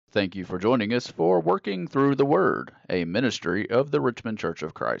Thank you for joining us for Working Through the Word, a ministry of the Richmond Church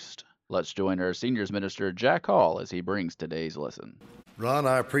of Christ. Let's join our seniors minister, Jack Hall, as he brings today's lesson. Ron,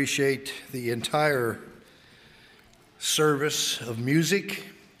 I appreciate the entire service of music,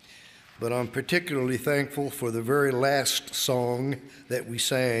 but I'm particularly thankful for the very last song that we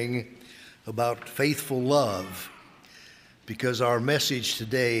sang about faithful love, because our message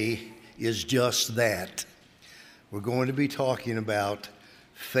today is just that. We're going to be talking about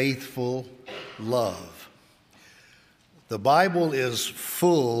faithful love. The Bible is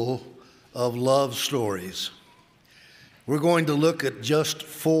full of love stories. We're going to look at just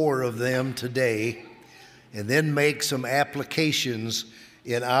 4 of them today and then make some applications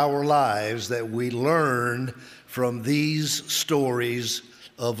in our lives that we learn from these stories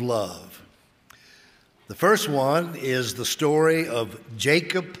of love. The first one is the story of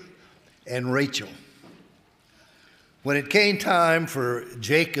Jacob and Rachel. When it came time for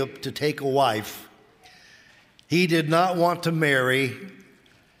Jacob to take a wife, he did not want to marry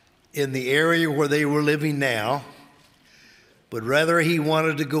in the area where they were living now, but rather he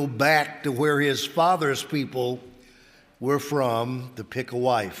wanted to go back to where his father's people were from to pick a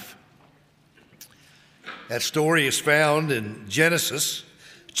wife. That story is found in Genesis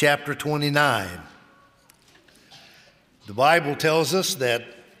chapter 29. The Bible tells us that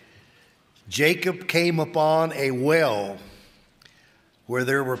Jacob came upon a well where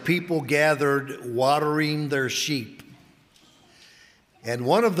there were people gathered watering their sheep. And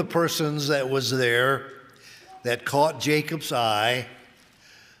one of the persons that was there that caught Jacob's eye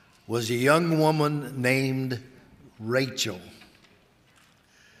was a young woman named Rachel.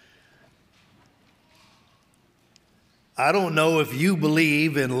 I don't know if you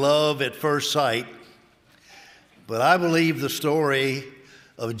believe in love at first sight, but I believe the story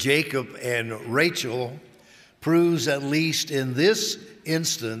of Jacob and Rachel proves, at least in this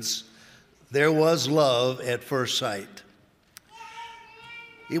instance, there was love at first sight.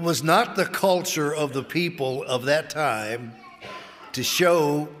 It was not the culture of the people of that time to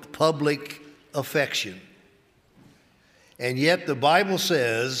show public affection. And yet the Bible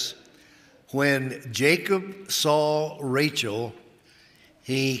says when Jacob saw Rachel,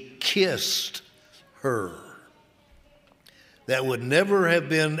 he kissed her. That would never have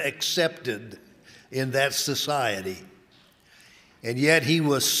been accepted in that society. And yet he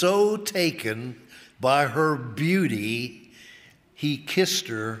was so taken by her beauty, he kissed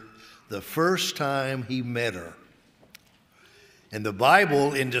her the first time he met her. And the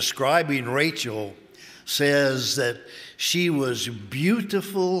Bible, in describing Rachel, says that she was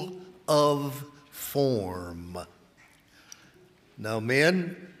beautiful of form. Now,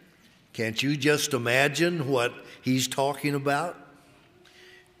 men, can't you just imagine what he's talking about?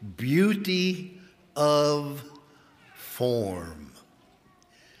 Beauty of form.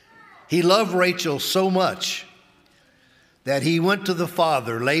 He loved Rachel so much that he went to the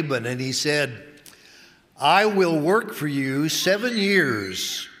father, Laban, and he said, I will work for you 7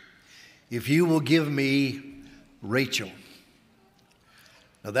 years if you will give me Rachel.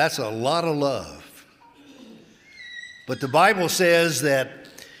 Now that's a lot of love. But the Bible says that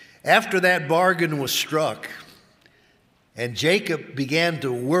after that bargain was struck and Jacob began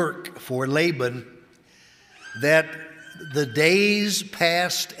to work for Laban, that the days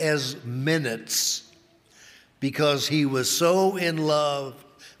passed as minutes because he was so in love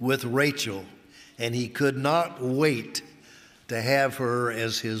with Rachel and he could not wait to have her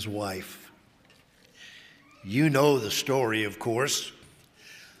as his wife. You know the story, of course.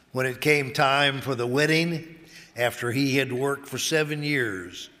 When it came time for the wedding, after he had worked for 7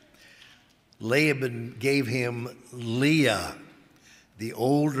 years, Laban gave him Leah, the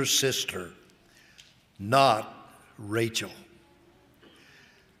older sister, not Rachel.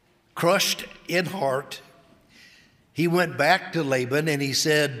 Crushed in heart, he went back to Laban and he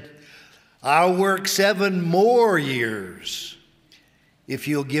said, I'll work 7 more years if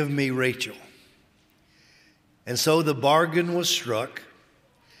you'll give me Rachel. And so the bargain was struck.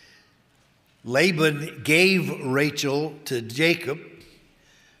 Laban gave Rachel to Jacob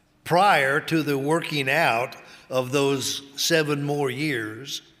prior to the working out of those 7 more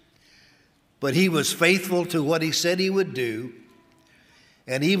years. But he was faithful to what he said he would do.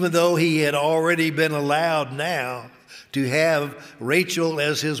 And even though he had already been allowed now to have Rachel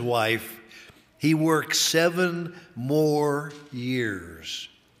as his wife, he worked 7 more years.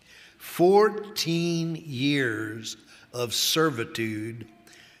 14 years of servitude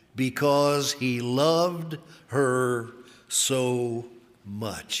because he loved her so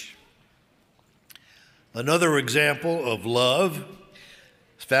much. Another example of love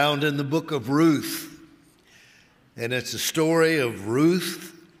is found in the book of Ruth. And it's the story of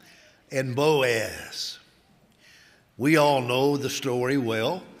Ruth and Boaz. We all know the story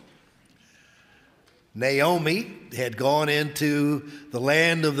well. Naomi had gone into the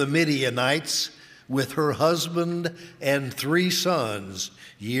land of the Midianites with her husband and 3 sons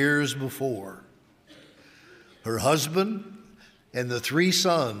years before. Her husband and the 3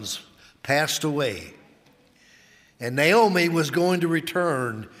 sons passed away, and Naomi was going to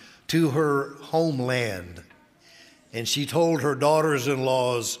return to her homeland, and she told her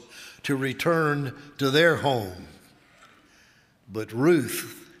daughters-in-laws to return to their home. But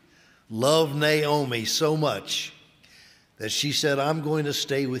Ruth loved Naomi so much that she said, I'm going to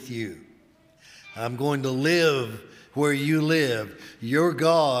stay with you. I'm going to live where you live. Your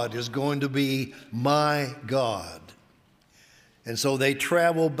God is going to be my God. And so they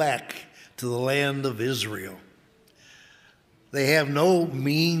travel back to the land of Israel. They have no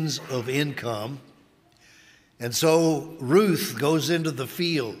means of income. And so Ruth goes into the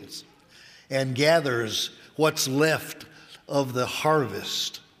fields and gathers what's left of the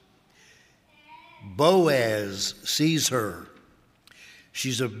harvest. Boaz sees her.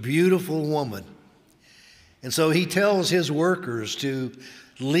 She's a beautiful woman. And so he tells his workers to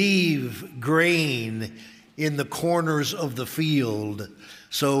leave grain in the corners of the field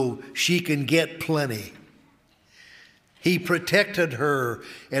so she can get plenty. He protected her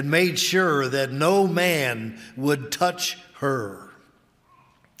and made sure that no man would touch her.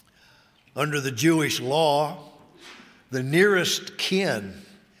 Under the Jewish law, the nearest kin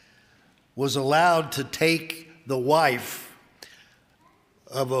was allowed to take the wife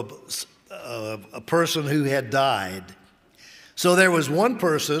of a person who had died. So there was one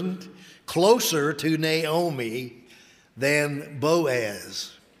person closer to Naomi than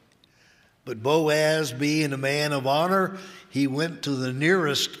Boaz. But Boaz, being a man of honor, he went to the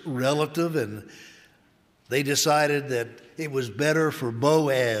nearest relative, and they decided that it was better for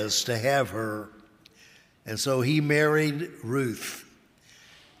Boaz to have her. And so he married Ruth.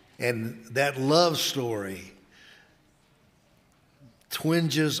 And that love story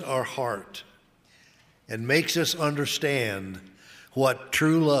twinges our heart and makes us understand what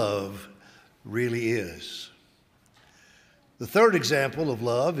true love really is. The third example of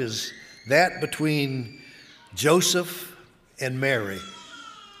love is that between Joseph and Mary.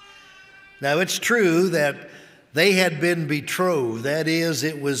 Now, it's true that they had been betrothed. That is,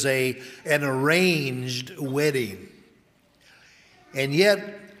 it was an arranged wedding. And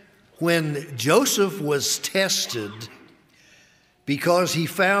yet, when Joseph was tested because he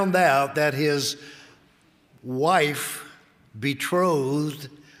found out that his wife, betrothed,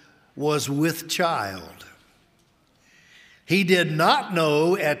 was with child, he did not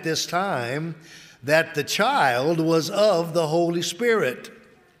know at this time that the child was of the Holy Spirit.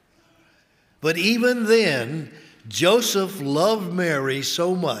 But even then, Joseph loved Mary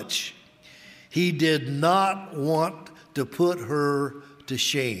so much, he did not want to put her to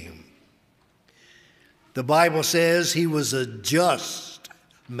shame. The Bible says he was a just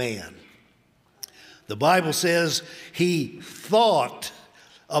man. The Bible says he thought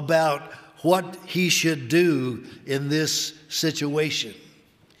about what he should do in this situation.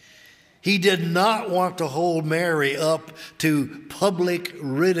 He did not want to hold Mary up to public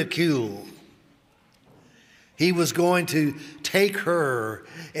ridicule. He was going to take her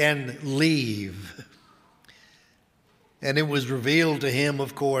and leave. And it was revealed to him,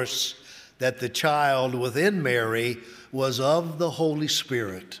 of course, that the child within Mary was of the Holy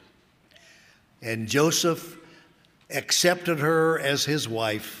Spirit. And Joseph accepted her as his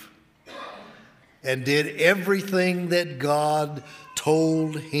wife and did everything that God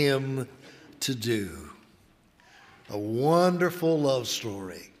told him to do. A wonderful love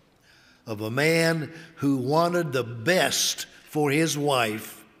story of a man who wanted the best for his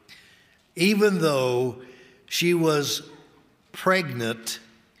wife, even though she was pregnant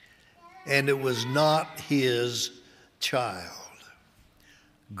and it was not his child.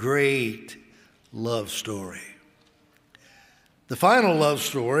 Great love story. The final love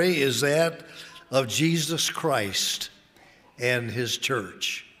story is that of Jesus Christ and his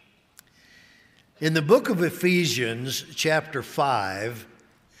church. In the book of Ephesians, chapter 5,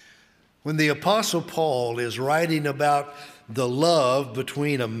 when the Apostle Paul is writing about the love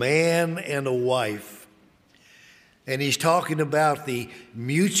between a man and a wife, and he's talking about the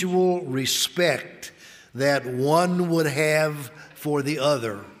mutual respect that one would have for the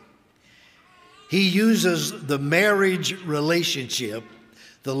other, he uses the marriage relationship,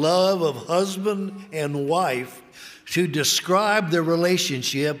 the love of husband and wife, to describe the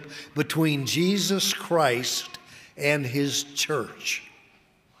relationship between Jesus Christ and his church.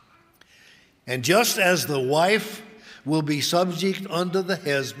 And just as the wife will be subject unto the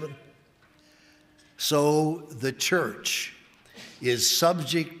husband, so the church is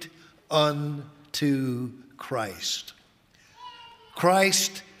subject unto Christ.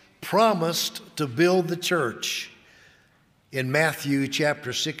 Christ promised to build the church in Matthew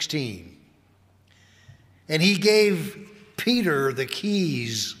chapter 16. And he gave Peter the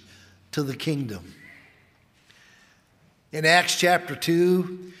keys to the kingdom. In Acts chapter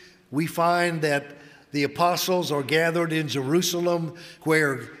 2, we find that the apostles are gathered in Jerusalem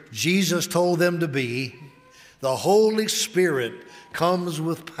where Jesus told them to be. The Holy Spirit comes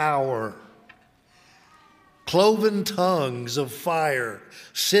with power. Cloven tongues of fire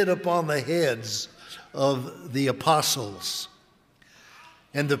sit upon the heads of the apostles.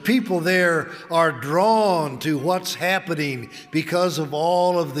 And the people there are drawn to what's happening because of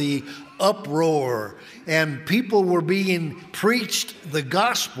all of the uproar. And people were being preached the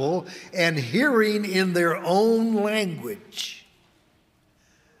gospel and hearing in their own language.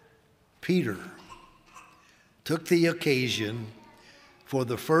 Peter took the occasion for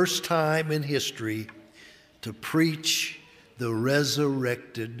the first time in history to preach the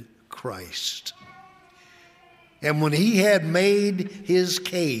resurrected Christ. And when he had made his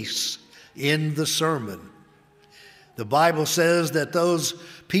case in the sermon, the Bible says that those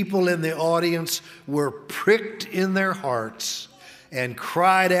people in the audience were pricked in their hearts and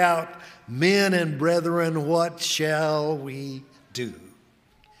cried out, "Men and brethren, what shall we do?"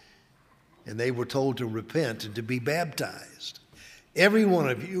 And they were told to repent and to be baptized, every one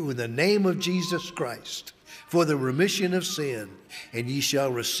of you, in the name of Jesus Christ, for the remission of sin, and ye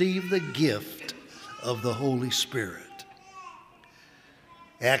shall receive the gift of the Holy Spirit.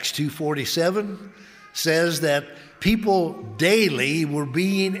 Acts 2:47 says that people daily were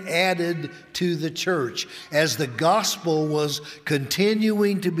being added to the church as the gospel was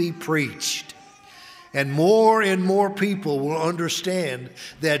continuing to be preached. And more people will understand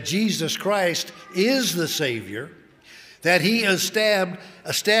that Jesus Christ is the Savior, that he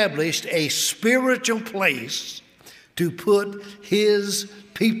established a spiritual place to put his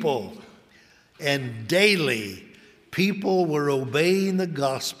people. And daily, people were obeying the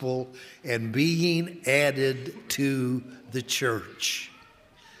gospel and being added to the church.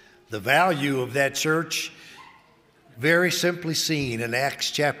 The value of that church, very simply seen in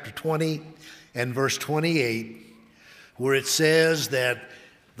Acts chapter 20 and verse 28, where it says that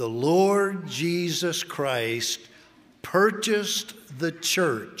the Lord Jesus Christ purchased the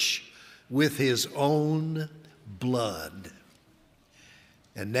church with his own blood.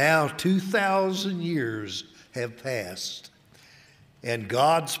 And now 2,000 years have passed, and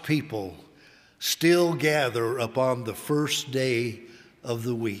God's people still gather upon the first day of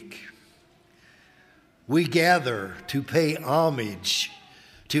the week. We gather to pay homage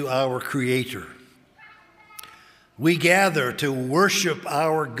to our Creator. We gather to worship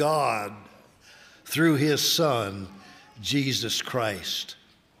our God through his Son, Jesus Christ.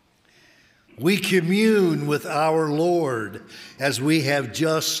 We commune with our Lord as we have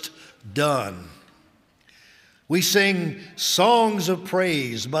just done. We sing songs of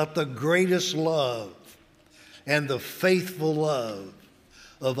praise about the greatest love and the faithful love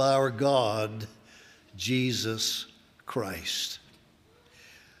of our God, Jesus Christ.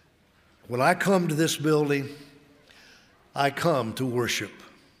 When I come to this building, I come to worship.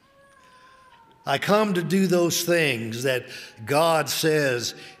 I come to do those things that God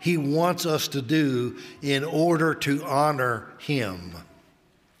says he wants us to do in order to honor him.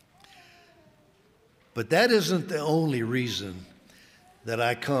 But that isn't the only reason that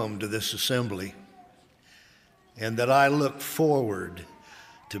I come to this assembly and that I look forward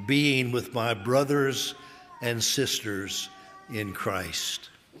to being with my brothers and sisters in Christ.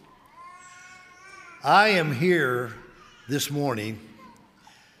 I am here this morning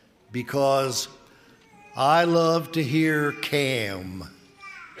because I love to hear Cam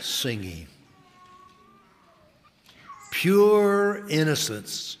singing. Pure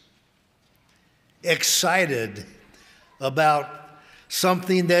innocence, excited about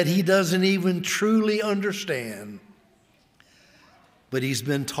something that he doesn't even truly understand, but he's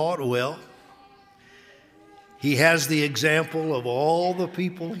been taught well. He has the example of all the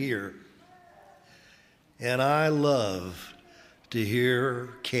people here, and I love to hear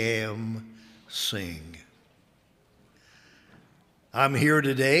Cam sing. I'm here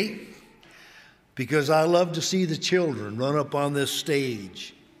today because I love to see the children run up on this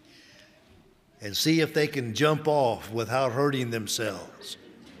stage and see if they can jump off without hurting themselves.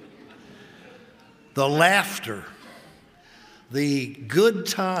 The laughter, the good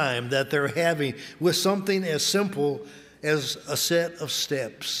time that they're having with something as simple as a set of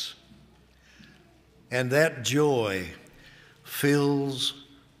steps. And that joy fills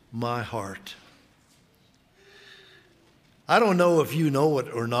my heart. I don't know if you know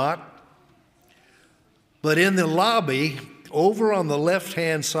it or not, but in the lobby, over on the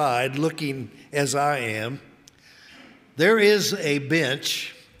left-hand side, looking as I am, there is a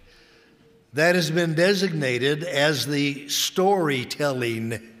bench that has been designated as the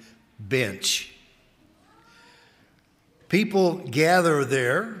storytelling bench. People gather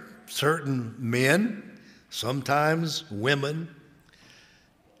there, certain men, sometimes women,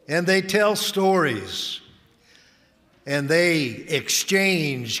 and they tell stories, and they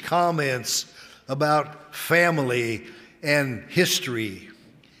exchange comments about family and history.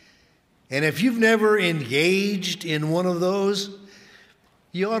 And if you've never engaged in one of those,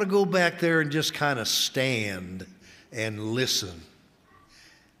 you ought to go back there and just kind of stand and listen.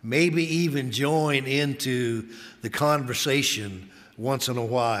 Maybe even join into the conversation once in a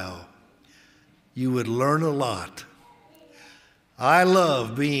while. You would learn a lot. I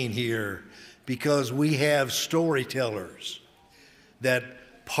love being here because we have storytellers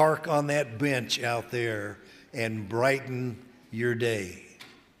that park on that bench out there and brighten your day.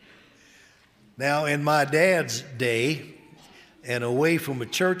 Now, in my dad's day, and away from a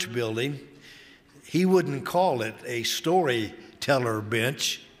church building, he wouldn't call it a storyteller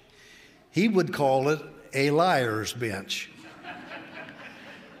bench. He would call it a liar's bench.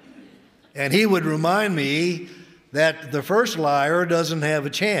 And he would remind me that the first liar doesn't have a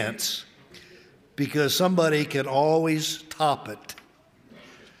chance because somebody can always top it.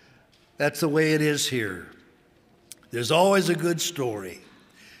 That's the way it is here. There's always a good story,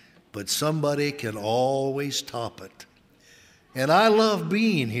 but somebody can always top it. And I love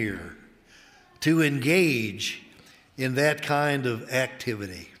being here to engage in that kind of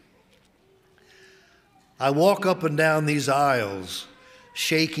activity. I walk up and down these aisles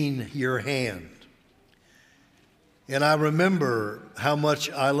shaking your hand. And I remember how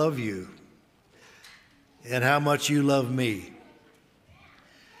much I love you and how much you love me.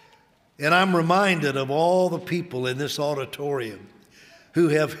 And I'm reminded of all the people in this auditorium who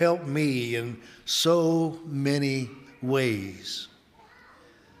have helped me in so many ways.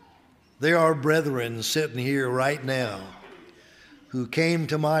 There are brethren sitting here right now who came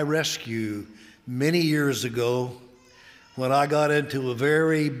to my rescue many years ago when I got into a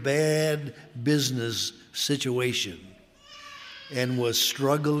very bad business situation and was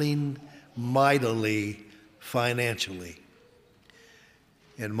struggling mightily financially.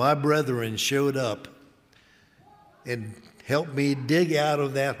 And my brethren showed up and helped me dig out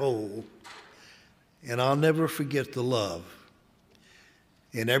of that hole. And I'll never forget the love.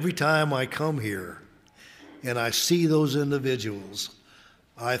 And every time I come here and I see those individuals,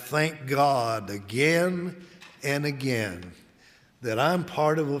 I thank God again and again that I'm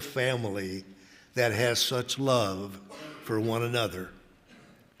part of a family that has such love for one another.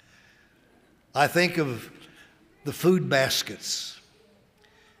 I think of the food baskets,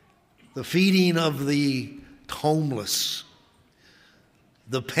 the feeding of the homeless,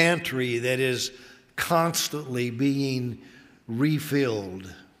 the pantry that is constantly being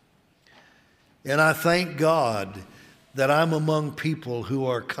refilled. And I thank God that I'm among people who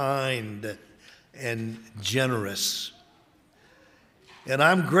are kind and generous. And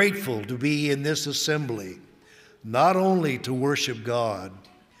I'm grateful to be in this assembly, not only to worship God,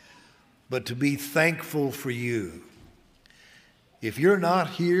 but to be thankful for you. If you're not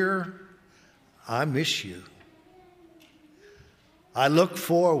here, I miss you. I look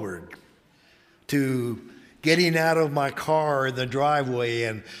forward to getting out of my car in the driveway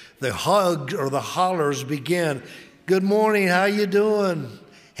and the hugs or the hollers begin. Good morning, how you doing?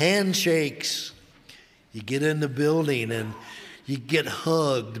 Handshakes. You get in the building and you get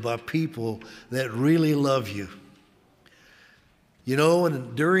hugged by people that really love you. You know,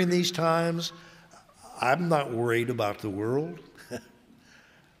 and during these times, I'm not worried about the world.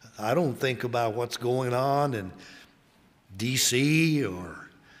 I don't think about what's going on in D.C. or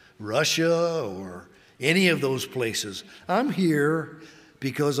Russia or any of those places. I'm here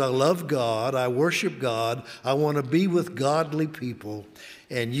because I love God, I worship God, I want to be with godly people,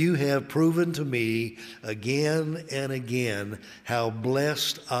 and you have proven to me again and again how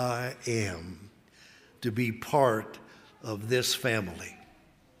blessed I am to be part of this family.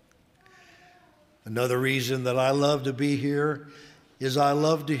 Another reason that I love to be here is I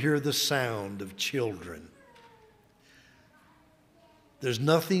love to hear the sound of children. There's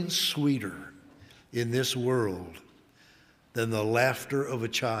nothing sweeter in this world than the laughter of a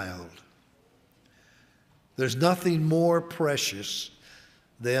child. There's nothing more precious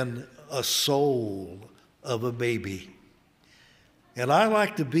than a soul of a baby. And I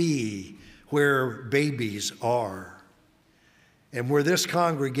like to be where babies are. and where this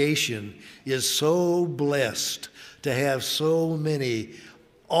congregation is so blessed to have so many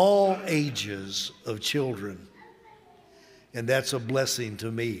all ages of children. And that's a blessing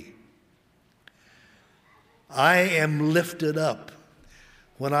to me. I am lifted up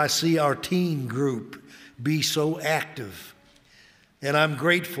when I see our teen group be so active. And I'm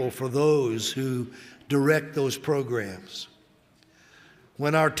grateful for those who direct those programs.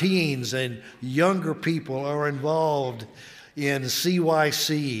 When our teens and younger people are involved in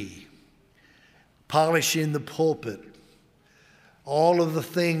CYC, polishing the pulpit, all of the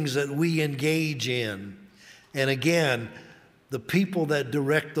things that we engage in. And again, the people that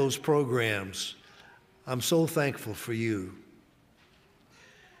direct those programs, I'm so thankful for you.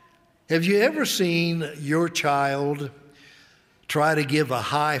 Have you ever seen your child try to give a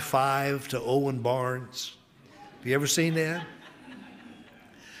high five to Owen Barnes? Have you ever seen that?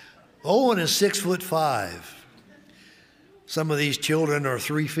 Owen is 6'5". Some of these children are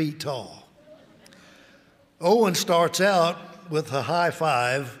 3 feet tall. Owen starts out with a high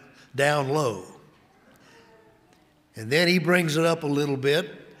five down low. And then he brings it up a little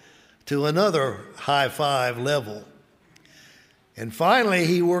bit to another high five level. And finally,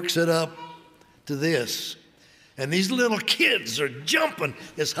 he works it up to this. And these little kids are jumping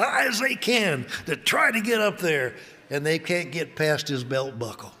as high as they can to try to get up there, and they can't get past his belt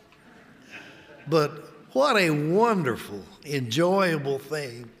buckle. But what a wonderful, enjoyable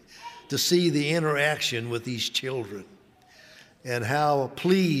thing to see the interaction with these children and how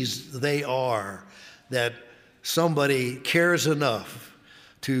pleased they are that somebody cares enough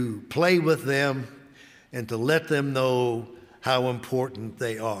to play with them and to let them know how important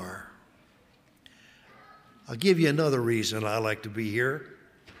they are. I'll give you another reason I like to be here.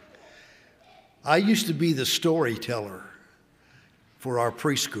 I used to be the storyteller for our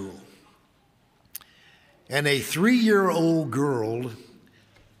preschool. And a 3-year-old girl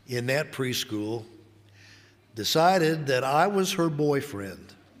in that preschool decided that I was her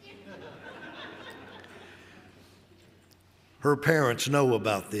boyfriend. Her parents know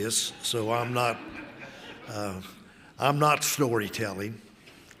about this, so I'm not storytelling.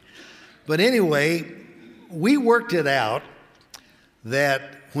 But anyway, we worked it out that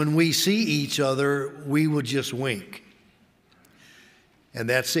when we see each other, we would just wink. And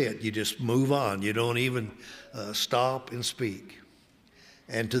that's it. You just move on. You don't even stop and speak.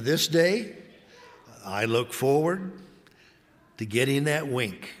 And to this day, I look forward to getting that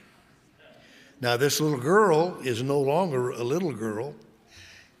wink. Now, this little girl is no longer a little girl,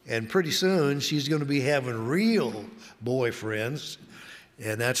 and pretty soon she's going to be having real boyfriends,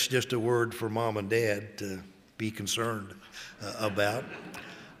 and that's just a word for mom and dad to be concerned about.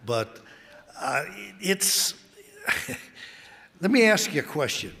 But it's... Let me ask you a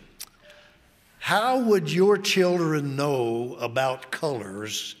question. How would your children know about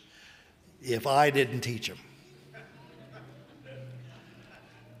colors if I didn't teach them?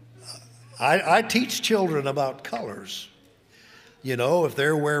 I teach children about colors. You know, if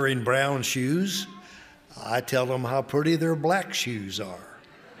they're wearing brown shoes, I tell them how pretty their black shoes are.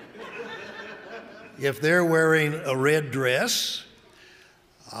 If they're wearing a red dress,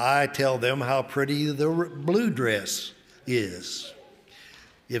 I tell them how pretty the blue dress is.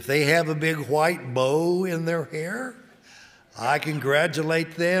 If they have a big white bow in their hair, I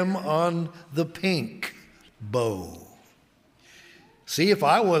congratulate them on the pink bow. See, if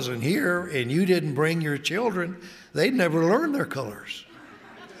I wasn't here and you didn't bring your children, they'd never learn their colors.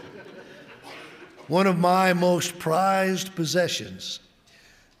 One of my most prized possessions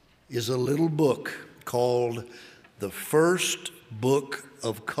is a little book called The First Book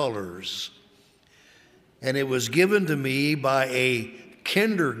of Colors. And it was given to me by a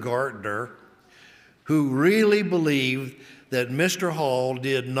kindergartner who really believed that Mr. Hall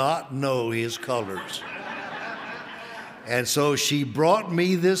did not know his colors. And so she brought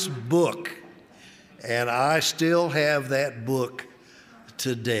me this book, and I still have that book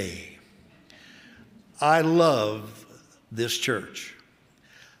today. I love this church.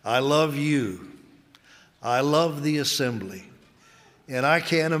 I love you. I love the assembly. And I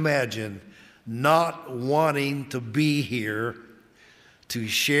can't imagine not wanting to be here to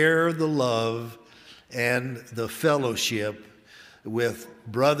share the love and the fellowship with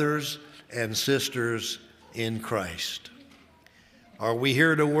brothers and sisters in Christ. Are we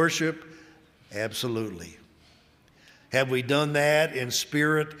here to worship? Absolutely. Have we done that in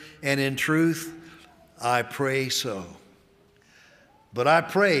spirit and in truth? I pray so. But I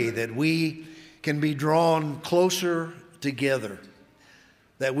pray that we can be drawn closer together,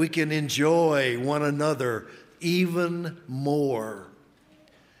 that we can enjoy one another even more,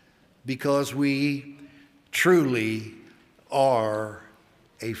 because we truly are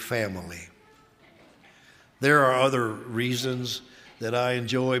a family. There are other reasons that I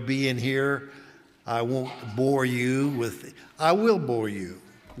enjoy being here. I will bore you with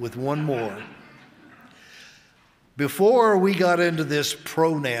one more. Before we got into this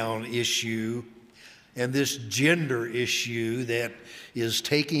pronoun issue and this gender issue that is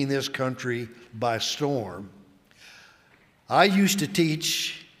taking this country by storm, I used to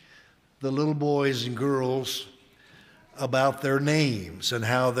teach the little boys and girls about their names and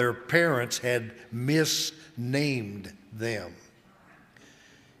how their parents had misnamed them.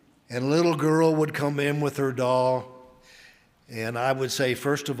 And a little girl would come in with her doll, and I would say,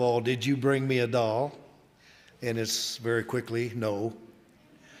 first of all, did you bring me a doll? And it's very quickly, no.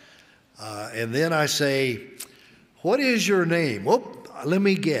 And then I say, what is your name? Whoop, let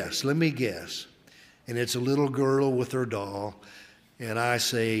me guess. And it's a little girl with her doll, and I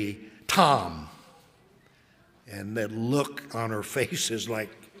say, Tom. And that look on her face is like,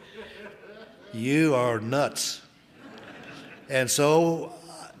 you are nuts. And so,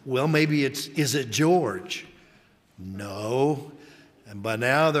 well, maybe is it George? No. And by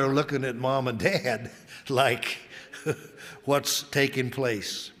now they're looking at mom and dad like, what's taking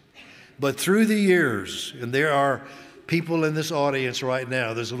place? But through the years, and there are people in this audience right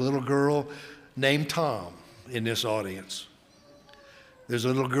now, there's a little girl named Tom in this audience. There's a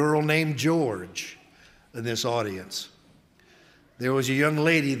little girl named George in this audience. There was a young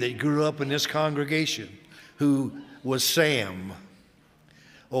lady that grew up in this congregation who was Sam.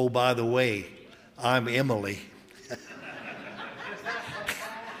 Oh, by the way, I'm Emily.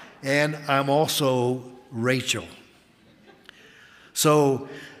 And I'm also Rachel. So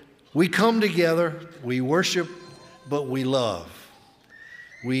we come together, we worship, but we love.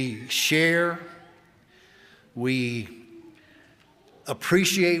 We share, we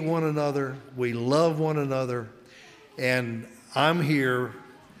appreciate one another, we love one another, and I'm here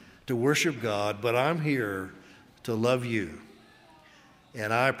to worship God, but I'm here to love you.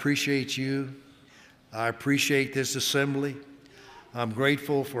 And I appreciate you. I appreciate this assembly. I'm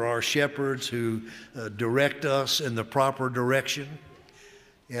grateful for our shepherds who direct us in the proper direction.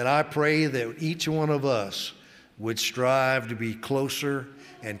 And I pray that each one of us would strive to be closer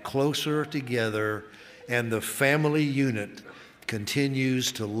and closer together, and the family unit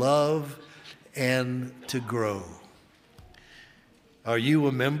continues to love and to grow. Are you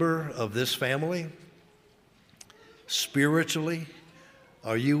a member of this family? Spiritually,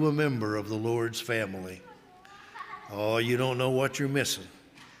 are you a member of the Lord's family? Oh, you don't know what you're missing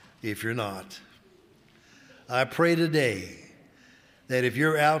if you're not. I pray today that if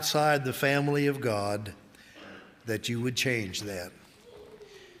you're outside the family of God, that you would change that.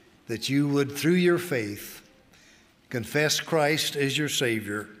 That you would, through your faith, confess Christ as your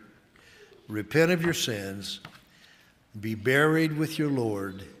Savior, repent of your sins, be buried with your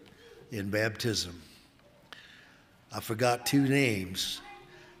Lord in baptism. I forgot two names.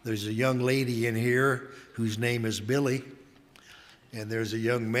 There's a young lady in here whose name is Billy, and there's a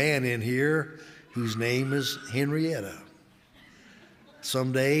young man in here whose name is Henrietta.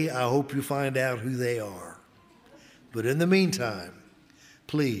 Someday, I hope you find out who they are. But in the meantime,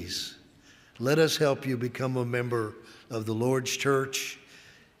 please, let us help you become a member of the Lord's church.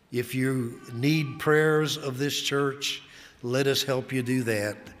 If you need prayers of this church, let us help you do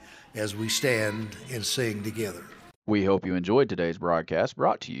that as we stand and sing together. We hope you enjoyed today's broadcast,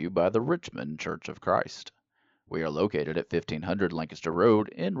 brought to you by the Richmond Church of Christ. We are located at 1500 Lancaster Road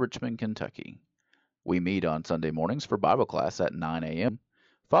in Richmond, Kentucky. We meet on Sunday mornings for Bible class at 9 a.m.,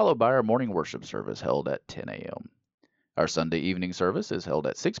 followed by our morning worship service held at 10 a.m. Our Sunday evening service is held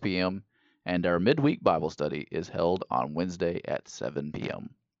at 6 p.m., and our midweek Bible study is held on Wednesday at 7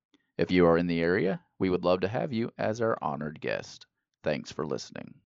 p.m. If you are in the area, we would love to have you as our honored guest. Thanks for listening.